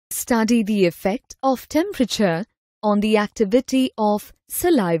study the effect of temperature on the activity of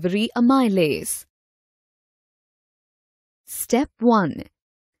salivary amylase. Step 1.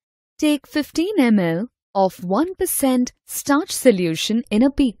 Take 15 ml of 1% starch solution in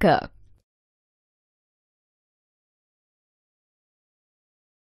a beaker.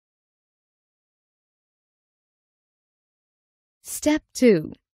 Step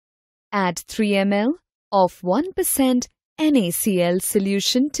 2. Add 3 ml of 1% NaCl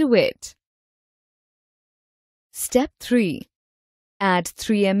solution to it. Step 3. Add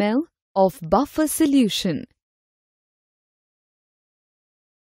 3 ml of buffer solution.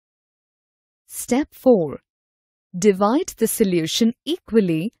 Step 4. Divide the solution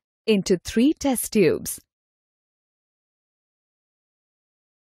equally into 3 test tubes.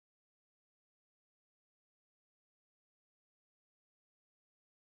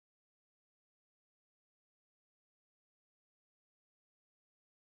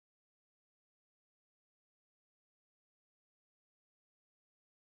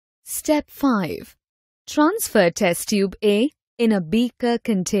 Step 5. Transfer test tube A in a beaker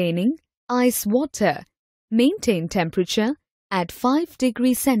containing ice water. Maintain temperature at 5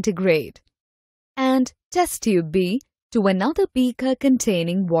 degrees centigrade. And test tube B to another beaker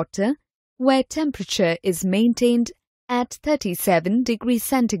containing water where temperature is maintained at 37 degrees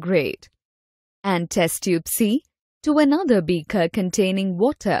centigrade. And test tube C to another beaker containing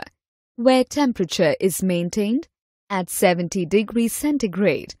water where temperature is maintained at 70 degrees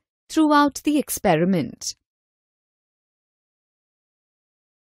centigrade throughout the experiment.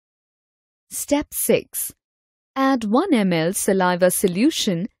 Step 6. Add 1 ml saliva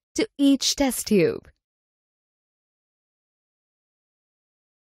solution to each test tube.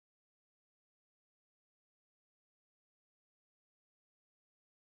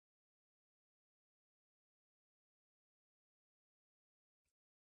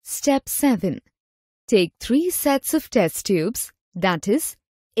 Step 7. Take 3 sets of test tubes, that is,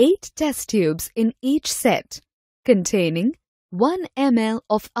 8 test tubes in each set, containing 1 ml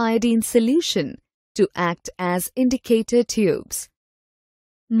of iodine solution to act as indicator tubes.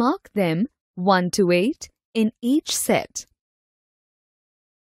 Mark them 1 to 8 in each set.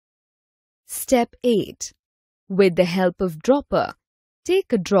 Step 8. With the help of dropper,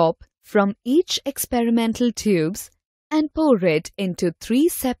 take a drop from each experimental tubes and pour it into 3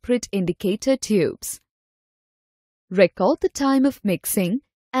 separate indicator tubes. Record the time of mixing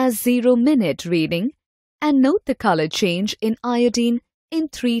as 0-minute reading and note the color change in iodine in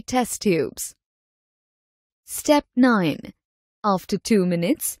 3 test tubes. Step 9. After 2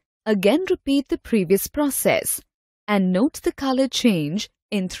 minutes, again repeat the previous process and note the color change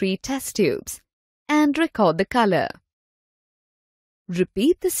in 3 test tubes and record the color.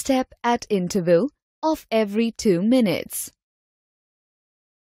 Repeat the step at interval of every 2 minutes.